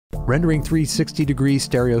Rendering 360-degree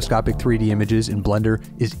stereoscopic 3D images in Blender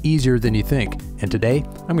is easier than you think, and today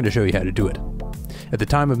I'm going to show you how to do it. At the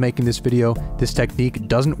time of making this video, this technique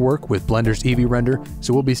doesn't work with Blender's Eevee render,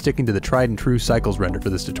 so we'll be sticking to the tried and true cycles render for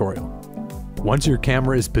this tutorial. Once your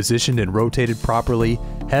camera is positioned and rotated properly,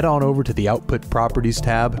 head on over to the Output Properties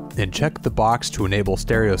tab and check the box to enable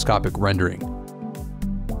stereoscopic rendering.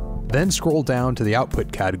 Then scroll down to the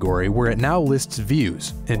Output category where it now lists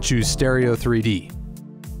views and choose Stereo 3D.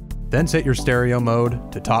 Then set your stereo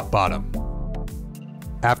mode to top-bottom.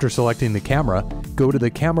 After selecting the camera, go to the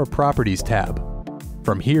Camera Properties tab.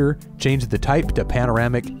 From here, change the type to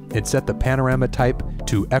panoramic and set the panorama type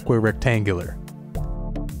to equirectangular.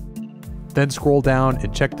 Then scroll down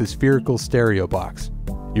and check the spherical stereo box.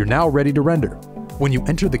 You're now ready to render. When you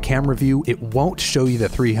enter the camera view, it won't show you the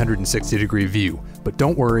 360-degree view, but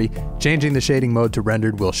don't worry, changing the shading mode to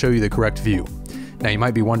rendered will show you the correct view. Now you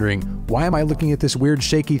might be wondering, why am I looking at this weird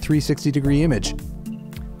shaky 360-degree image?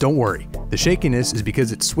 Don't worry, the shakiness is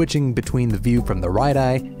because it's switching between the view from the right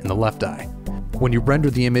eye and the left eye. When you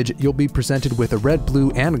render the image, you'll be presented with a red,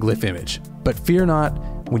 blue, and glyph image. But fear not,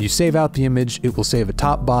 when you save out the image, it will save a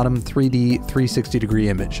top-bottom 3D 360-degree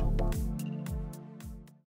image.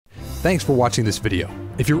 Thanks for watching this video.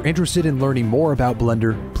 If you're interested in learning more about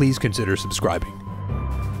Blender, please consider subscribing.